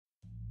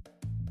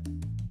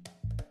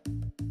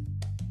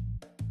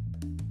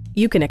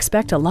You can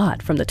expect a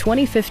lot from the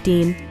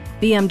 2015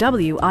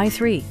 BMW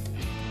i3.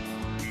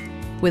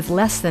 With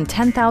less than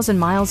 10,000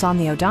 miles on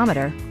the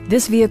odometer,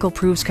 this vehicle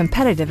proves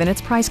competitive in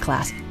its price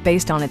class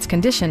based on its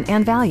condition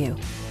and value.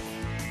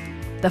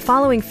 The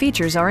following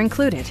features are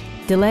included: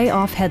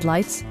 delay-off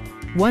headlights,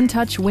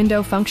 one-touch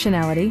window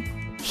functionality,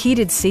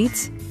 heated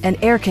seats,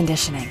 and air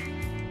conditioning.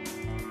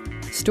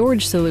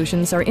 Storage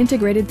solutions are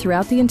integrated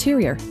throughout the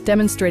interior,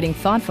 demonstrating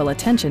thoughtful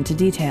attention to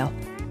detail.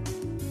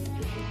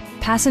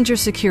 Passenger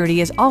security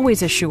is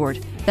always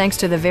assured thanks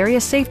to the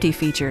various safety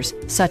features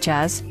such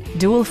as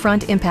dual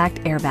front impact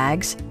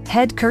airbags,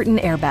 head curtain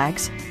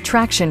airbags,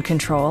 traction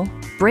control,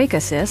 brake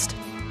assist,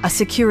 a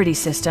security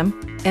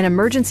system, an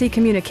emergency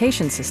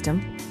communication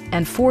system,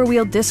 and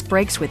four-wheel disc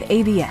brakes with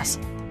ABS.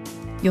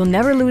 You'll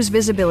never lose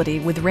visibility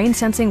with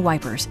rain-sensing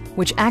wipers,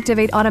 which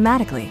activate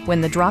automatically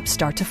when the drops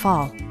start to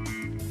fall.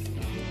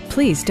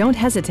 Please don't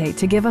hesitate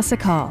to give us a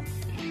call.